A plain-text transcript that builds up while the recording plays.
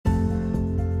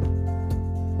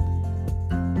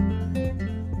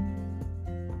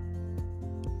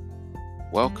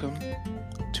Welcome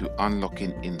to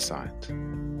Unlocking Insight,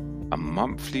 a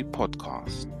monthly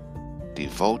podcast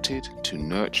devoted to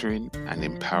nurturing and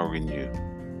empowering you.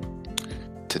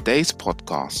 Today's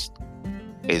podcast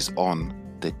is on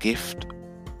the gift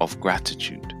of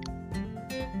gratitude.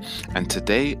 And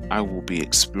today I will be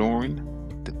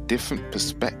exploring the different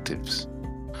perspectives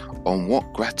on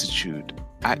what gratitude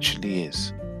actually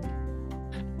is,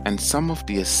 and some of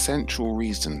the essential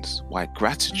reasons why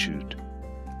gratitude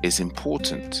is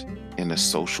important in a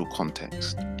social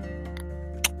context.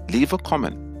 Leave a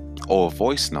comment or a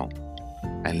voice note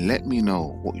and let me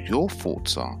know what your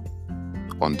thoughts are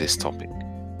on this topic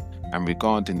and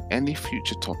regarding any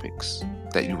future topics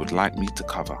that you would like me to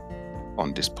cover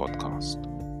on this podcast.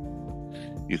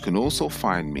 You can also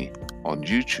find me on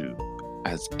YouTube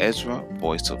as Ezra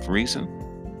Voice of Reason,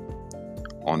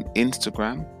 on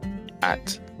Instagram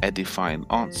at Edifying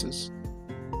Answers,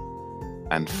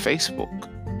 and Facebook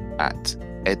at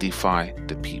Edify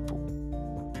the People.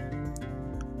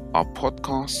 Our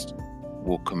podcast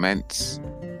will commence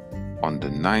on the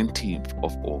 19th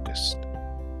of August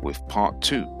with part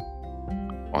 2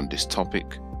 on this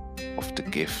topic of the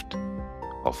gift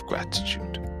of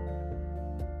gratitude.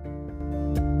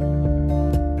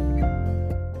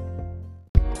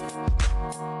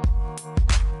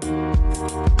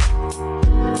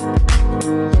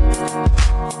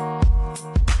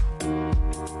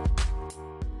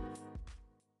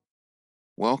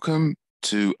 Welcome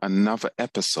to another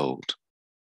episode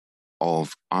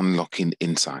of Unlocking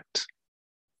Insight.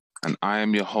 And I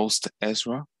am your host,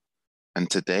 Ezra. And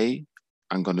today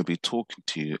I'm going to be talking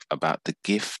to you about the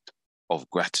gift of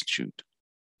gratitude.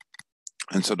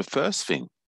 And so the first thing,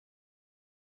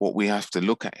 what we have to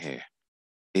look at here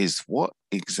is what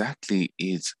exactly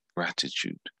is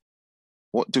gratitude?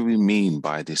 What do we mean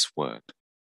by this word?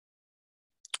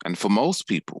 And for most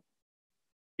people,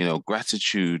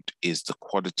 gratitude is the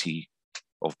quality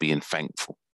of being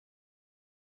thankful.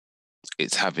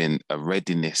 It's having a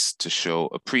readiness to show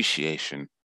appreciation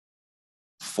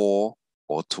for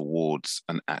or towards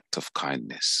an act of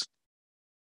kindness.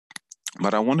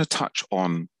 But I want to touch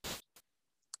on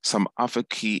some other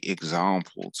key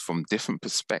examples from different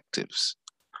perspectives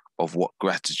of what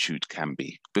gratitude can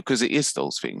be, because it is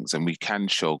those things, and we can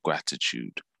show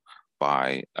gratitude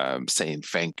by saying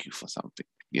thank you for something,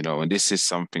 and this is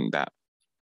something that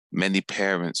many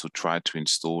parents will try to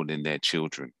install in their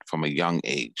children from a young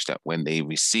age, that when they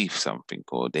receive something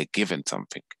or they're given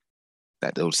something,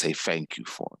 that they'll say thank you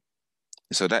for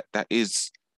it. So that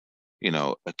is,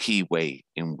 a key way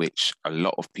in which a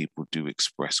lot of people do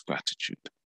express gratitude.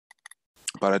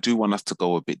 But I do want us to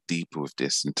go a bit deeper with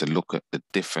this and to look at the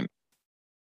different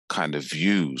kind of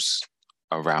views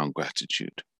around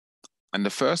gratitude. And the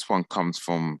first one comes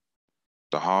from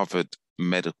the Harvard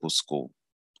Medical School,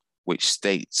 which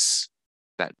states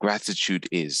that gratitude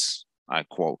is, I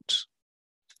quote,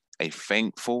 a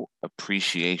thankful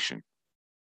appreciation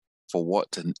for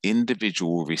what an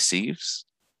individual receives,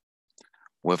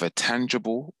 whether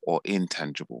tangible or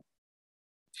intangible.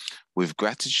 With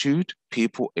gratitude,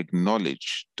 people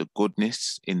acknowledge the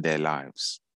goodness in their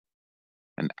lives.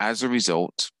 And as a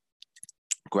result,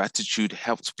 gratitude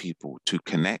helps people to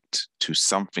connect to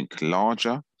something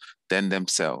larger than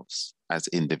themselves as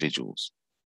individuals,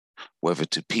 whether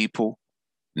to people,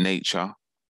 nature,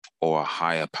 or a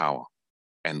higher power,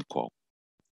 end quote.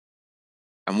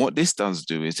 And what this does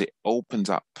do is it opens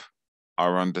up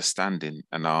our understanding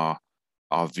and our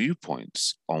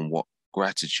viewpoints on what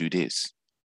gratitude is.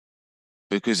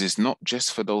 Because it's not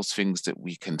just for those things that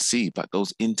we can see, but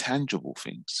those intangible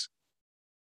things.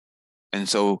 And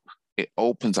so it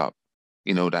opens up,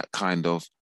 that kind of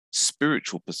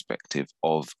spiritual perspective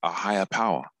of a higher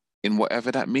power in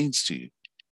whatever that means to you.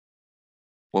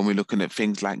 When we're looking at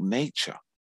things like nature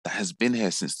that has been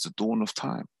here since the dawn of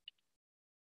time.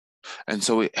 And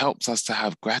so it helps us to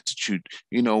have gratitude,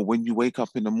 when you wake up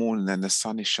in the morning and the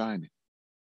sun is shining,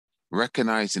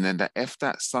 recognizing that if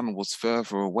that sun was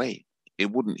further away,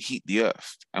 it wouldn't heat the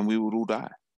earth and we would all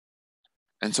die.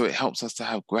 And so it helps us to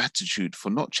have gratitude for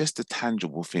not just the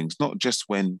tangible things, not just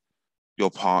when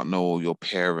your partner or your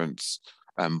parents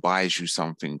buys you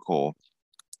something, or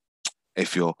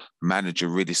if your manager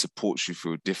really supports you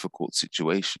through a difficult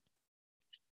situation,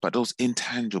 but those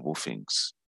intangible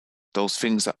things, those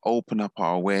things that open up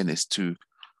our awareness to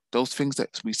those things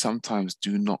that we sometimes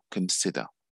do not consider.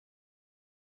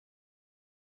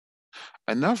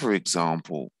 Another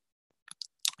example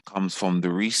comes from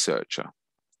the researcher,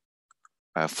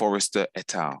 Forrester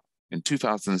et al. In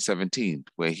 2017,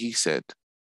 where he said,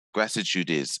 gratitude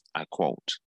is, I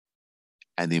quote,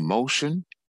 an emotion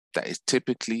that is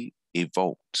typically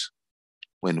evoked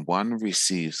when one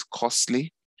receives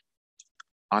costly,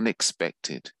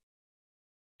 unexpected,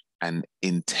 and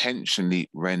intentionally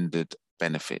rendered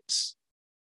benefits,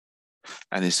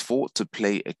 and is thought to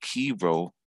play a key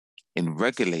role in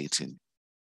regulating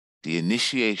the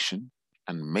initiation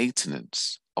and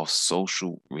maintenance of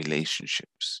social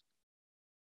relationships.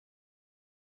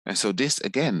 And so this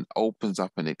again opens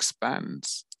up and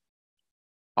expands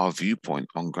our viewpoint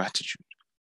on gratitude.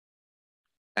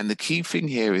 And the key thing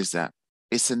here is that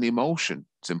it's an emotion.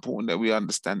 It's important that we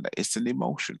understand that it's an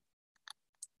emotion,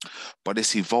 but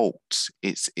it's evoked,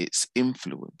 it's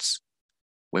influence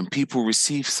when people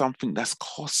receive something that's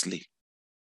costly.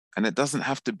 And it doesn't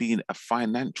have to be a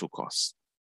financial cost.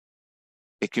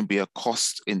 It can be a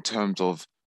cost in terms of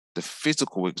the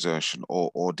physical exertion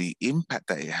or the impact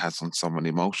that it has on someone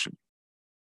emotionally.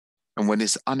 And when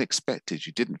it's unexpected,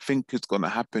 you didn't think it's going to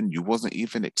happen, you wasn't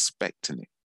even expecting it.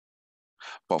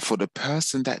 But for the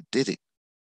person that did it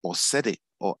or said it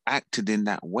or acted in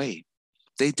that way,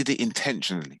 they did it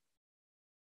intentionally.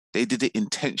 They did it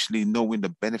intentionally knowing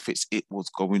the benefits it was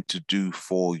going to do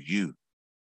for you.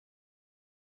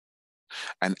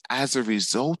 And as a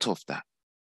result of that,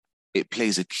 it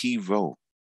plays a key role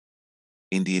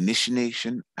in the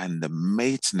initiation and the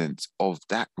maintenance of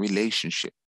that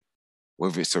relationship,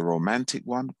 whether it's a romantic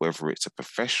one, whether it's a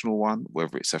professional one,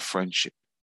 whether it's a friendship.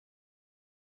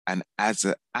 And as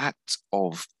an act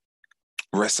of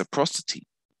reciprocity,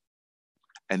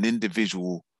 an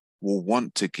individual will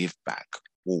want to give back,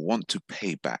 will want to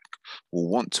pay back, will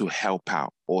want to help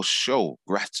out or show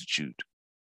gratitude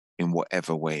in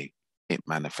whatever way it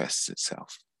manifests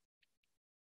itself.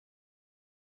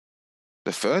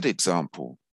 The third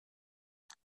example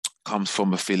comes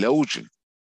from a theologian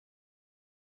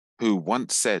who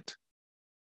once said,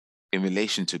 in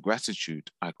relation to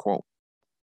gratitude, I quote,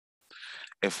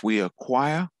 "If we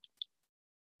acquire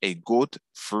a good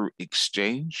through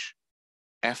exchange,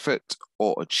 effort,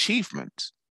 or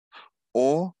achievement,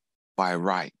 or by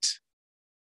right,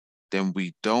 then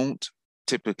we don't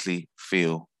typically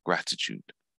feel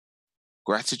gratitude.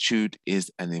 Gratitude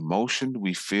is an emotion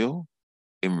we feel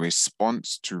in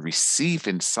response to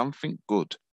receiving something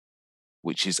good,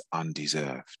 which is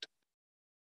undeserved."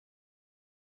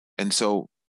 And so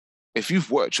if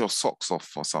you've worked your socks off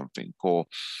for something, or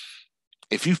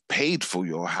if you've paid for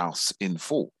your house in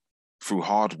full through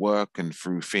hard work and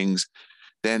through things,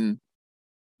 then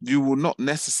you will not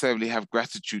necessarily have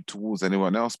gratitude towards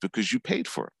anyone else because you paid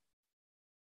for it.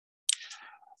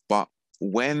 But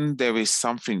when there is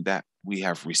something that we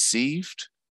have received,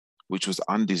 which was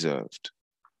undeserved,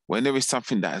 when there is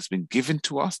something that has been given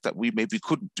to us that we maybe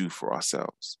couldn't do for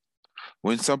ourselves,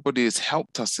 when somebody has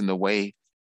helped us in a way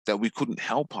that we couldn't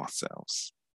help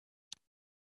ourselves,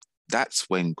 that's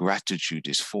when gratitude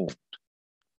is formed.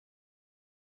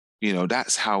 You know,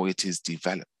 that's how it is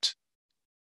developed.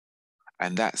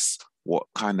 And that's what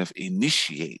kind of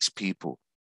initiates people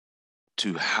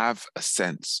to have a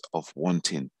sense of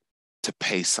wanting to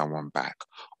pay someone back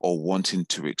or wanting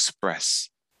to express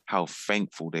how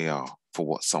thankful they are for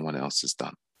what someone else has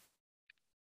done.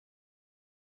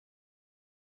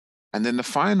 And then the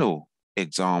final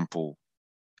example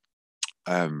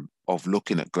of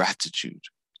looking at gratitude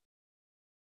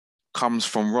comes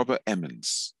from Robert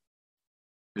Emmons,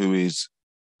 who is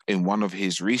in one of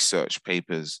his research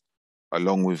papers,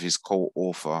 along with his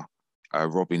co-author,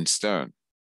 Robin Stern.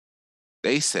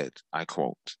 They said, I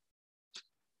quote,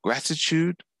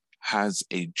 "Gratitude has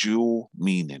a dual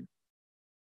meaning,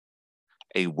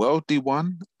 a worldly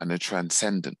one and a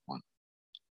transcendent one.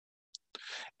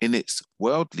 In its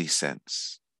worldly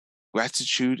sense,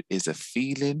 gratitude is a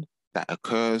feeling that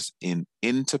occurs in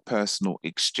interpersonal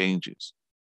exchanges,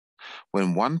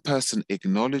 when one person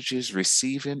acknowledges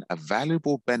receiving a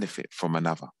valuable benefit from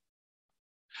another.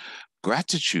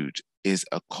 Gratitude is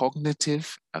a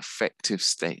cognitive, affective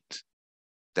state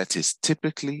that is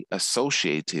typically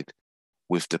associated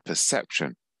with the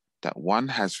perception that one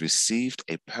has received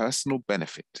a personal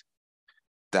benefit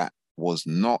that was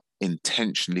not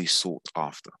intentionally sought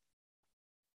after,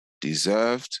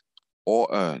 deserved, or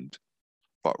earned,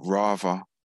 but rather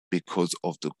because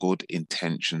of the good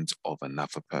intentions of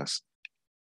another person."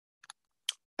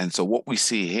 And so what we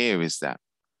see here is that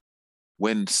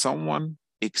when someone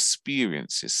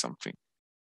experiences something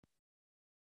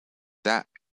that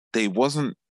they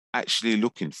wasn't actually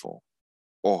looking for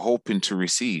or hoping to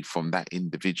receive from that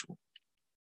individual,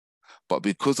 but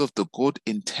because of the good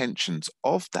intentions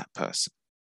of that person,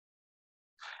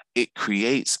 it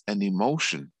creates an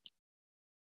emotion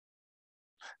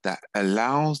that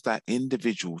allows that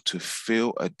individual to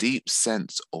feel a deep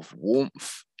sense of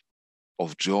warmth,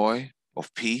 of joy,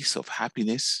 of peace, of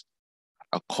happiness,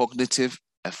 a cognitive,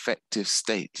 effective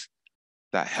state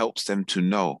that helps them to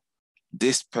know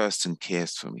this person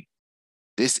cares for me.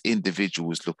 This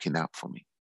individual is looking out for me.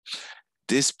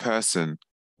 This person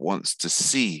wants to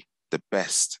see the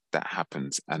best that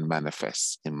happens and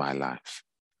manifests in my life.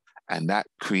 And that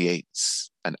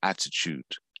creates an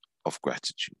attitude of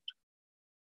gratitude.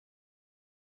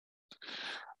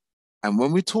 And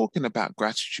when we're talking about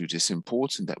gratitude, it's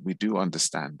important that we do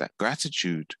understand that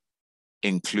gratitude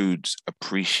includes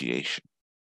appreciation,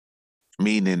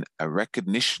 meaning a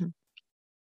recognition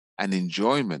and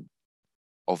enjoyment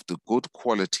of the good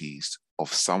qualities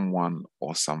of someone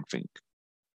or something.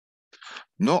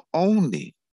 Not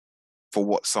only for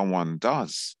what someone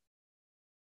does,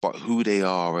 but who they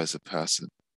are as a person.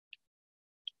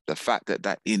 The fact that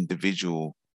that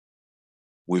individual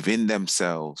within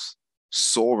themselves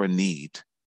saw a need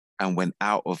and went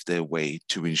out of their way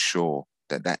to ensure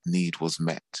that that need was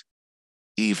met,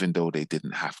 even though they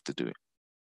didn't have to do it.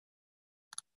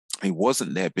 It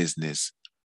wasn't their business,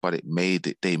 but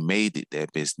they made it their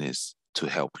business to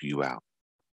help you out.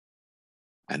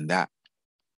 And that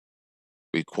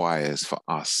requires for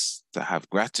us to have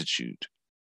gratitude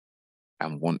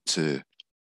and want to,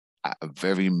 at a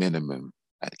very minimum,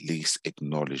 at least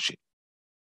acknowledge it.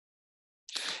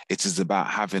 It is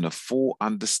about having a full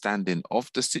understanding of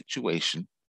the situation,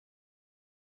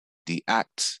 the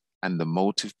act and the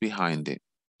motive behind it,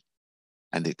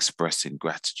 and expressing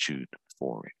gratitude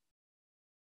for it.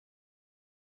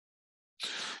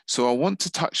 So I want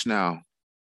to touch now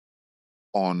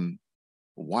on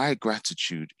why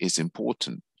gratitude is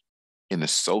important in a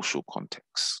social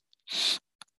context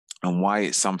and why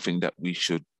it's something that we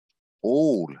should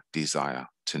all desire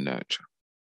to nurture.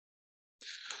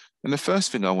 And the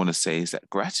first thing I want to say is that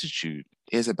gratitude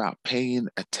is about paying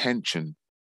attention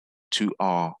to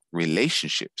our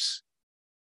relationships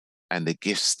and the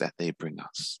gifts that they bring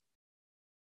us.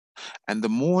 And the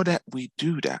more that we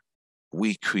do that,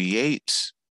 we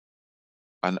create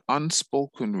an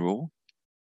unspoken rule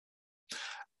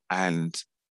and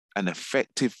an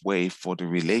effective way for the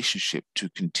relationship to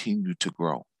continue to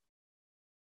grow.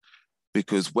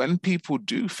 Because when people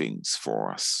do things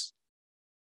for us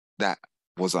that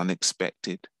was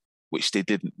unexpected, which they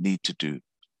didn't need to do,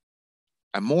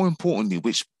 and more importantly,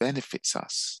 which benefits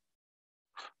us,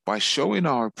 by showing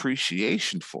our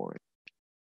appreciation for it,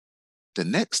 the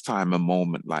next time a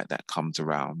moment like that comes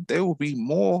around, they will be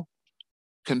more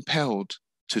compelled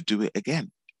to do it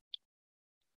again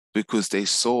because they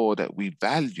saw that we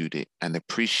valued it and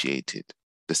appreciated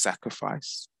the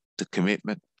sacrifice, the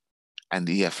commitment, and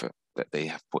the effort that they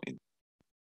have put in.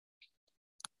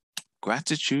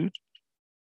 Gratitude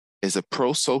is a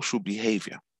pro-social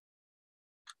behavior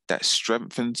that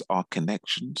strengthens our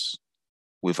connections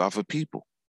with other people.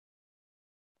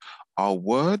 Our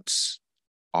words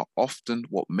are often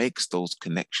what makes those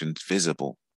connections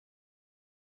visible.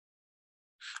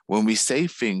 When we say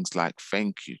things like,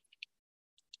 thank you,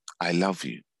 I love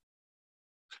you,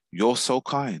 you're so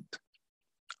kind,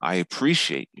 I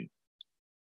appreciate you,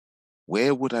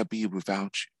 where would I be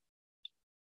without you?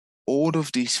 All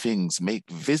of these things make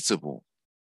visible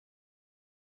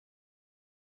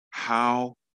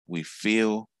how we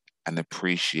feel and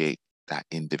appreciate that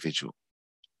individual.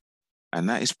 And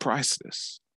that is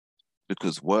priceless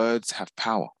because words have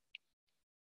power.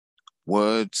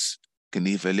 Words can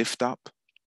either lift up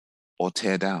or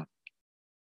tear down.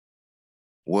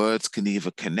 Words can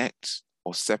either connect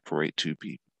or separate two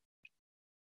people.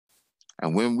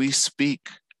 And when we speak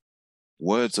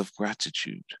words of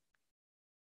gratitude,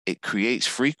 it creates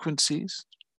frequencies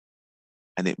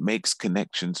and it makes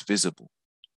connections visible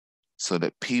so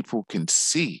that people can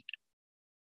see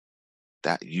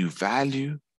that you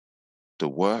value the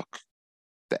work,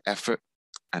 the effort,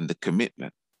 and the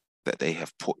commitment that they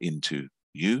have put into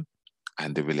you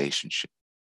and the relationship.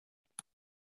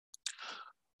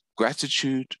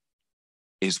 Gratitude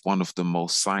is one of the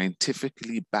most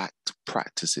scientifically backed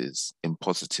practices in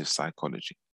positive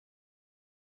psychology.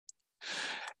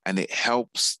 And it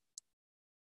helps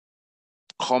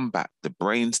combat the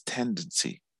brain's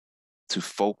tendency to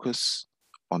focus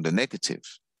on the negative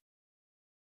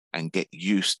and get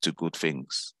used to good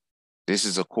things. This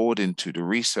is according to the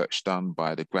research done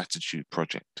by the Gratitude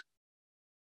Project.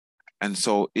 And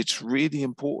so it's really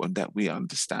important that we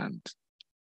understand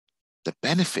the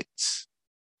benefits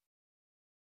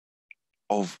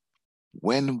of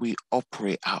when we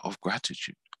operate out of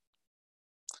gratitude.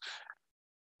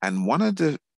 And one of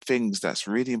the things that's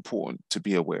really important to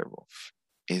be aware of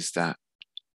is that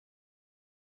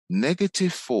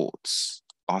negative thoughts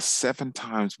are 7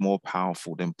 times more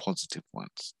powerful than positive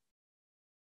ones.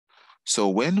 So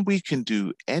when we can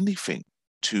do anything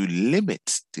to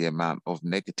limit the amount of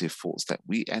negative thoughts that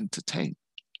we entertain.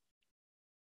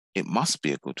 It must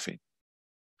be a good thing.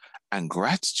 And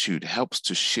gratitude helps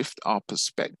to shift our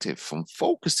perspective from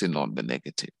focusing on the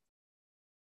negative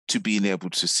to being able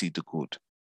to see the good.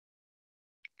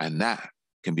 And that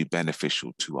can be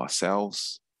beneficial to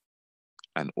ourselves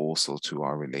and also to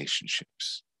our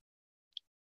relationships.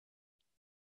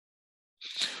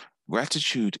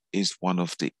 Gratitude is one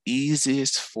of the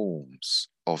easiest forms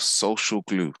of social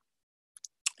glue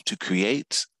to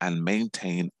create and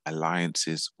maintain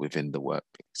alliances within the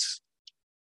workplace.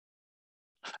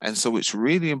 And so it's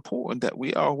really important that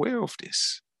we are aware of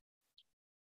this.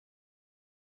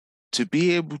 To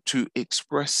be able to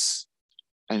express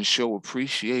and show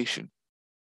appreciation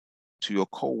to your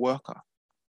co-worker,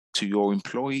 to your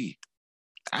employee,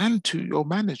 and to your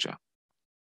manager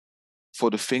for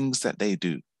the things that they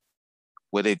do,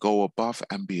 where they go above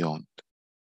and beyond,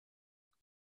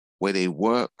 where they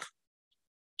work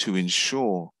to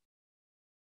ensure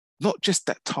not just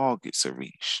that targets are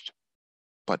reached,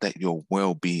 but that your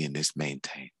well-being is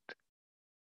maintained.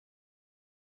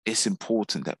 It's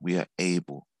important that we are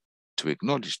able to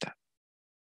acknowledge that.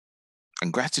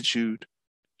 And gratitude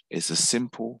is a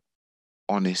simple,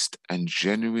 honest, and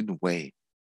genuine way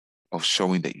of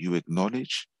showing that you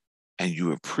acknowledge and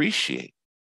you appreciate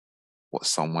what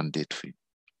someone did for you.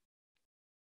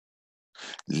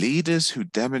 Leaders who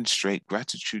demonstrate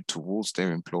gratitude towards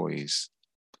their employees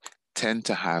tend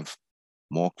to have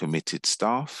more committed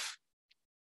staff,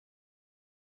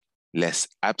 less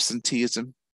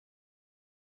absenteeism,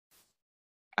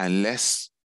 and less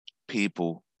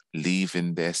people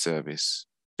leaving their service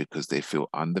because they feel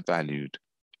undervalued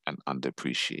and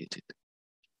underappreciated.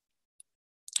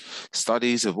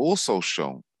 Studies have also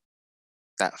shown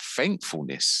that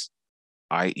thankfulness,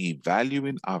 i.e.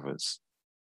 valuing others,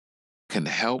 can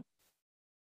help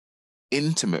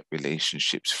intimate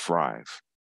relationships thrive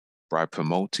by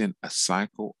promoting a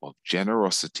cycle of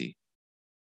generosity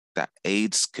that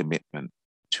aids commitment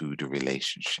to the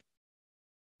relationship.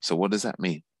 So what does that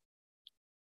mean?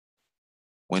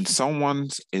 When someone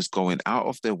is going out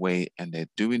of their way and they're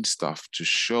doing stuff to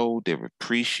show their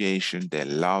appreciation, their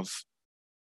love,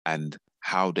 and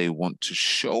how they want to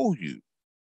show you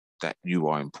that you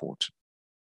are important.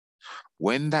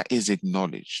 When that is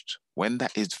acknowledged, when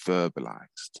that is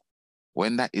verbalized,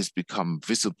 when that is become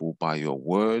visible by your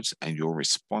words and your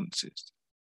responses,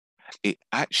 it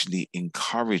actually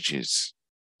encourages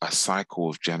a cycle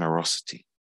of generosity,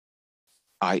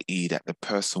 i.e. that the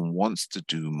person wants to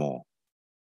do more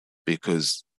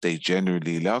because they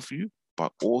generally love you,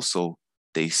 but also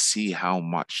they see how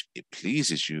much it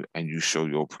pleases you and you show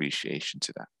your appreciation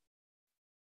to that.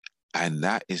 And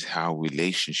that is how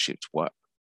relationships work.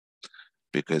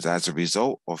 Because as a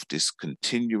result of this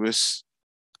continuous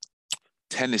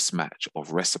tennis match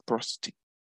of reciprocity,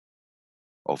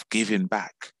 of giving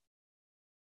back,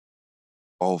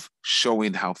 of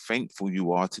showing how thankful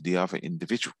you are to the other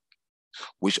individual,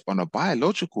 which on a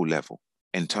biological level,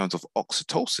 in terms of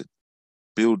oxytocin,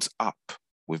 builds up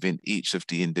within each of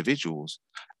the individuals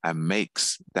and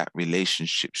makes that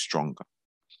relationship stronger.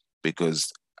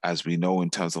 Because as we know, in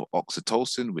terms of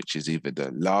oxytocin, which is either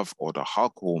the love or the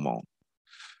hug hormone,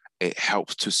 it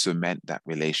helps to cement that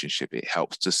relationship. It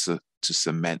helps to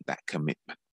cement that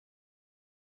commitment.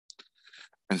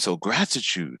 And so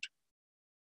gratitude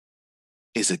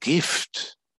is a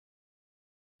gift.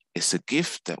 It's a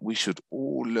gift that we should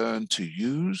all learn to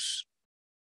use,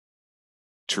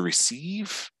 to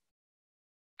receive,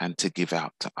 and to give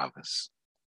out to others.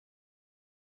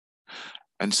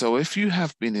 And so if you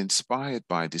have been inspired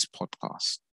by this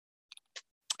podcast,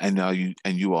 and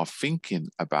you are thinking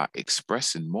about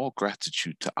expressing more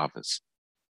gratitude to others,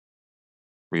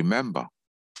 remember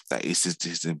that it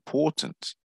is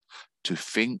important to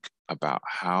think about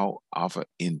how other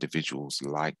individuals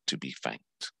like to be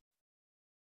thanked.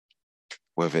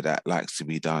 Whether that likes to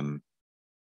be done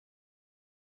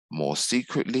more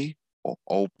secretly or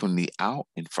openly out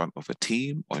in front of a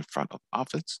team or in front of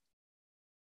others.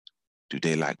 Do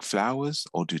they like flowers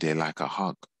or do they like a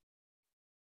hug?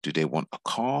 Do they want a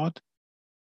card?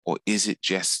 Or is it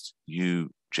just you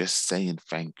just saying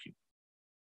thank you?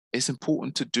 It's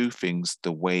important to do things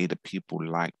the way that people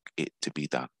like it to be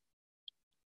done.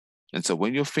 And so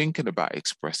when you're thinking about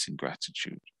expressing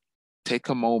gratitude, take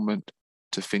a moment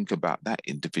to think about that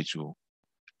individual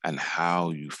and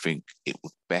how you think it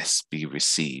would best be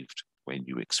received when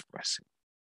you express it.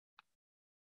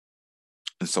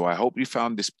 And so I hope you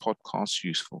found this podcast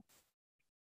useful.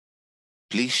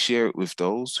 Please share it with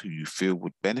those who you feel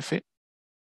would benefit.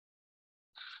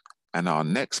 And our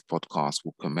next podcast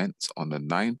will commence on the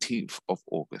 19th of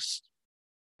August.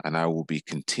 and I will be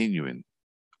continuing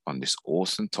on this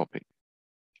awesome topic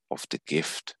of the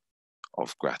gift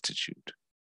of gratitude.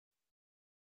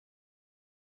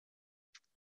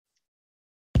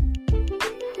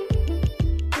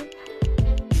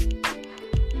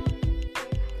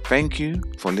 Thank you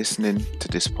for listening to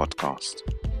this podcast.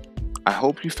 I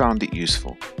hope you found it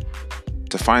useful.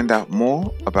 To find out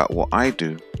more about what I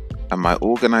do and my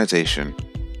organization,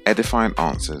 Edifying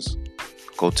Answers,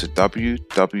 go to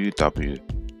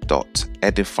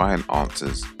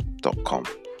www.edifyinganswers.com.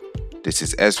 This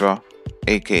is Ezra,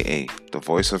 aka the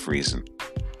Voice of Reason,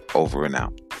 over and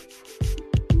out.